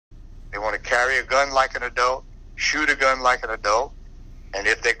carry a gun like an adult, shoot a gun like an adult, and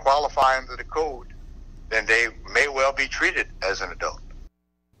if they qualify under the code, then they may well be treated as an adult.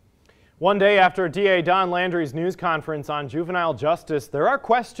 One day after DA Don Landry's news conference on juvenile justice, there are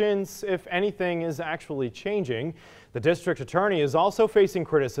questions if anything is actually changing. The district attorney is also facing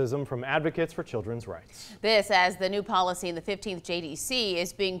criticism from advocates for children's rights. This as the new policy in the 15th JDC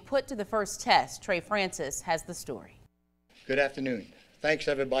is being put to the first test. Trey Francis has the story. Good afternoon. Thanks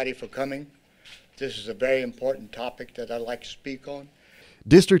everybody for coming. This is a very important topic that I'd like to speak on.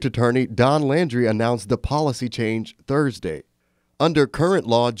 District Attorney Don Landry announced the policy change Thursday. Under current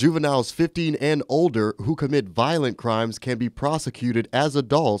law, juveniles 15 and older who commit violent crimes can be prosecuted as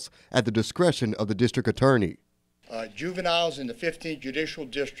adults at the discretion of the district attorney. Juveniles in the 15th Judicial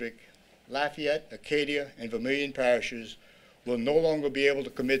District, Lafayette, Acadia, and Vermilion parishes will no longer be able to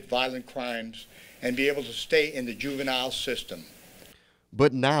commit violent crimes and be able to stay in the juvenile system.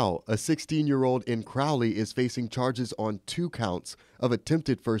 But now, a 16-year-old in Crowley is facing charges on 2 counts of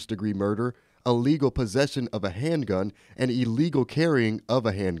attempted first-degree murder, illegal possession of a handgun, and illegal carrying of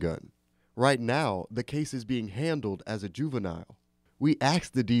a handgun. Right now, the case is being handled as a juvenile. We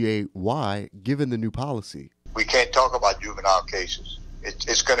asked the DA why, given the new policy. We can't talk about juvenile cases.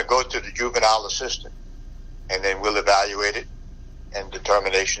 It's going to go to the juvenile assistant, and then we'll evaluate it, and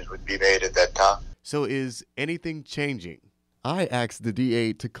determinations would be made at that time. So is anything changing? I asked the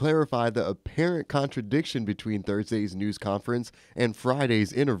DA to clarify the apparent contradiction between Thursday's news conference and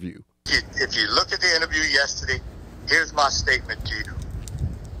Friday's interview. If you look at the interview yesterday, here's my statement to you.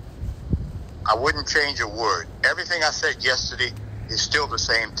 I wouldn't change a word. Everything I said yesterday is still the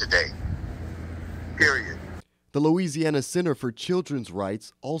same today. Period. The Louisiana Center for Children's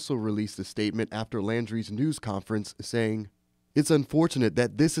Rights also released a statement after Landry's news conference saying, "It's unfortunate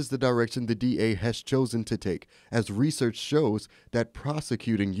that this is the direction the DA has chosen to take, as research shows that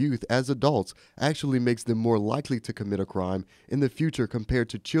prosecuting youth as adults actually makes them more likely to commit a crime in the future compared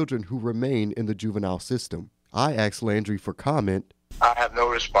to children who remain in the juvenile system." I asked Landry for comment. I have no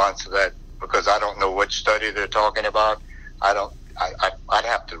response to that because I don't know what study they're talking about. I'd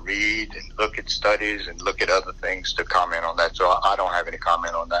have to read and look at studies and look at other things to comment on that, so I don't have any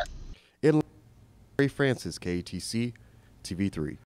comment on that. Trey Francis, KATC TV3.